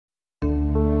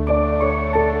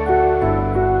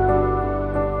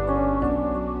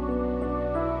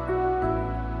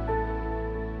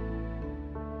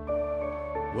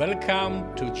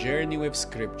Welcome to Journey with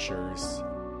Scriptures,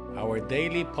 our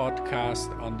daily podcast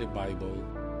on the Bible.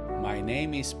 My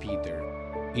name is Peter.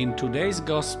 In today's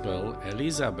Gospel,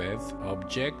 Elizabeth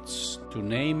objects to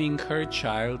naming her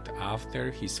child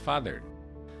after his father.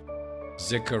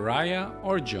 Zechariah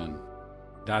or John?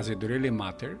 Does it really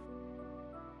matter?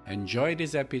 Enjoy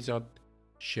this episode,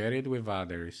 share it with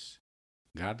others.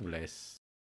 God bless.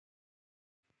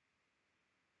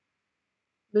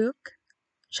 Luke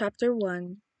chapter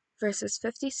 1, verses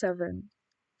 57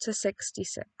 to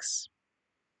 66.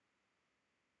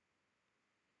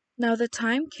 Now the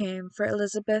time came for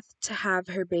Elizabeth to have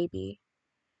her baby,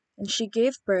 and she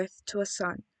gave birth to a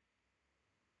son.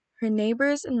 Her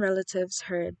neighbors and relatives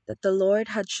heard that the Lord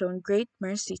had shown great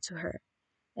mercy to her,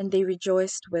 and they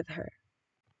rejoiced with her.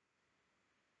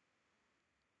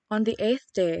 On the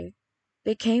 8th day,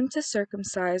 they came to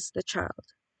circumcise the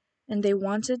child, and they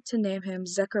wanted to name him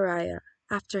Zechariah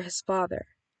after his father.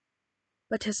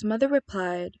 But his mother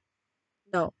replied,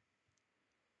 "No,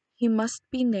 he must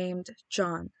be named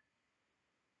John."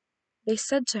 They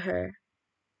said to her,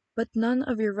 "But none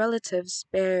of your relatives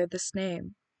bear this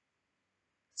name."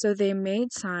 So they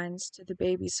made signs to the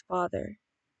baby's father,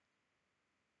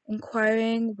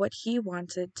 inquiring what he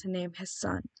wanted to name his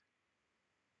son.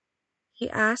 He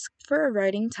asked for a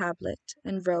writing tablet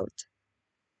and wrote,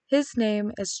 "His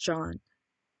name is John."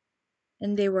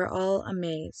 And they were all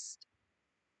amazed.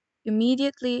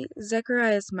 Immediately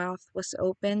Zechariah's mouth was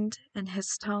opened and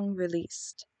his tongue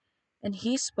released, and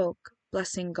he spoke,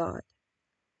 blessing God.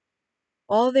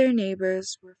 All their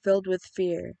neighbors were filled with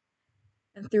fear,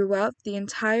 and throughout the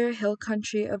entire hill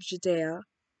country of Judea,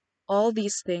 all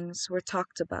these things were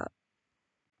talked about.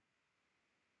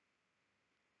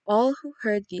 All who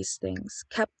heard these things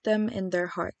kept them in their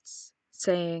hearts,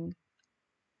 saying,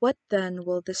 "What then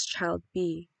will this child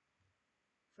be?"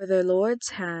 For the Lord's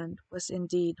hand was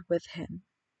indeed with him.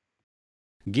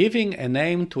 Giving a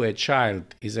name to a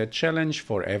child is a challenge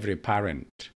for every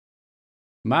parent.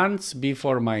 Months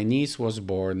before my niece was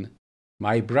born,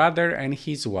 my brother and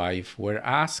his wife were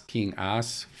asking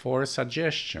us for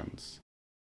suggestions.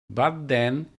 But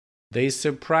then they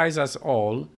surprised us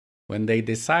all when they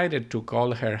decided to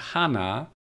call her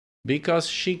Hannah because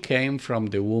she came from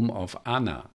the womb of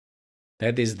Anna.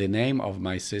 That is the name of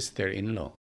my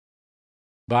sister-in-law.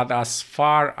 But as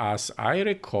far as I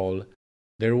recall,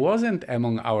 there wasn't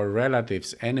among our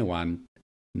relatives anyone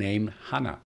named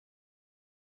Hannah.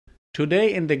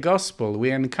 Today in the Gospel, we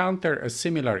encounter a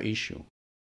similar issue.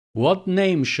 What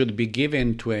name should be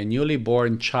given to a newly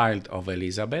born child of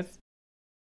Elizabeth?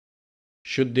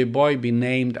 Should the boy be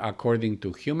named according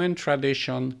to human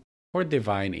tradition or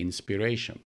divine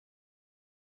inspiration?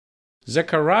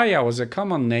 Zechariah was a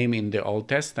common name in the Old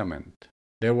Testament.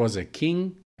 There was a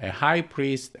king, a high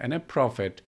priest, and a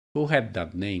prophet who had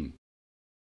that name.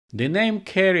 The name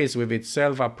carries with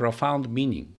itself a profound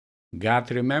meaning. God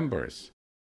remembers.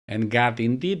 And God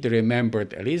indeed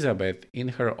remembered Elizabeth in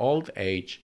her old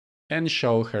age and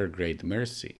showed her great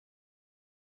mercy.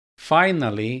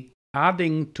 Finally,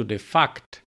 adding to the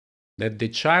fact that the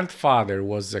child father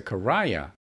was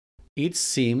Zechariah, it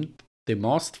seemed the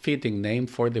most fitting name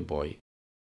for the boy.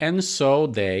 And so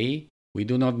we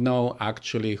do not know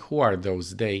actually who are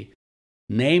those they,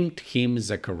 named him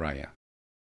Zechariah.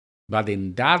 But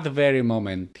in that very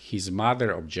moment, his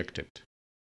mother objected.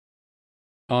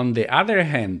 On the other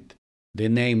hand, the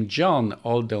name John,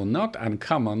 although not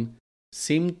uncommon,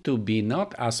 seemed to be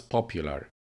not as popular.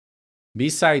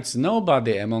 Besides,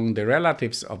 nobody among the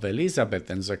relatives of Elizabeth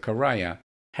and Zechariah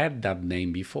had that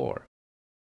name before.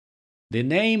 The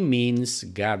name means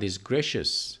God is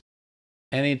gracious,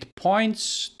 and it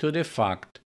points to the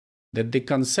fact that the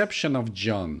conception of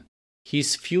John,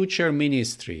 his future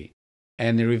ministry,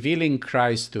 and revealing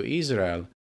Christ to Israel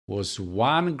was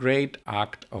one great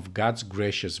act of God's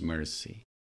gracious mercy.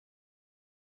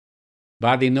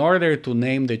 But in order to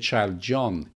name the child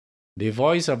John, the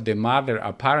voice of the mother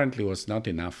apparently was not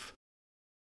enough.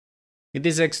 It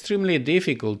is extremely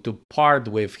difficult to part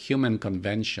with human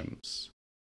conventions.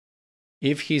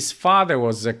 If his father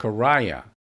was Zechariah,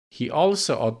 he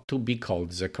also ought to be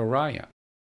called Zechariah.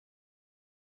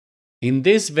 In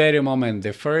this very moment,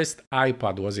 the first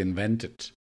iPad was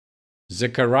invented.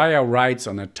 Zechariah writes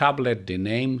on a tablet the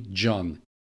name John,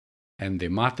 and the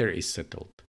matter is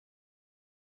settled.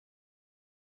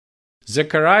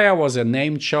 Zechariah was a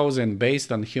name chosen based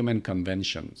on human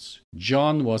conventions.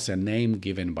 John was a name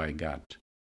given by God.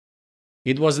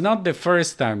 It was not the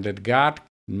first time that God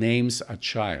names a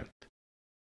child.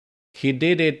 He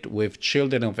did it with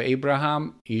children of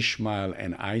Abraham, Ishmael,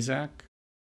 and Isaac,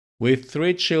 with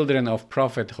 3 children of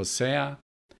prophet Hosea,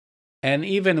 and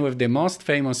even with the most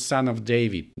famous son of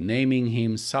David, naming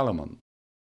him Solomon.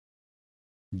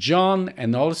 John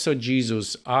and also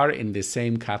Jesus are in the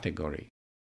same category.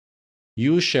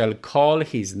 You shall call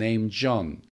his name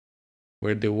John,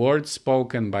 were the words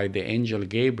spoken by the angel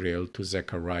Gabriel to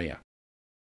Zechariah.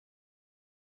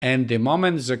 And the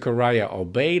moment Zechariah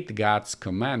obeyed God's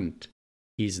command,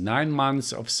 his 9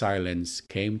 months of silence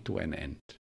came to an end.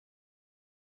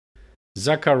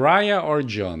 Zechariah or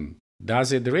John,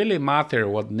 does it really matter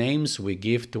what names we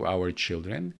give to our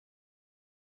children?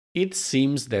 It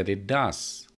seems that it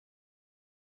does.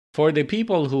 For the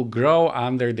people who grow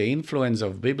under the influence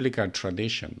of biblical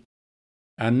tradition,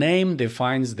 a name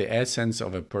defines the essence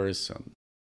of a person.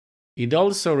 It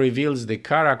also reveals the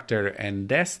character and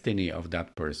destiny of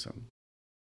that person.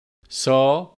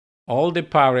 So, all the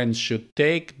parents should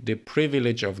take the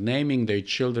privilege of naming their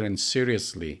children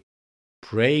seriously,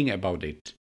 praying about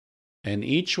it, and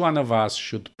each one of us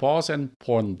should pause and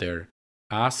ponder,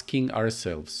 asking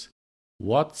ourselves,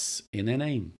 what's in a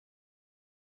name?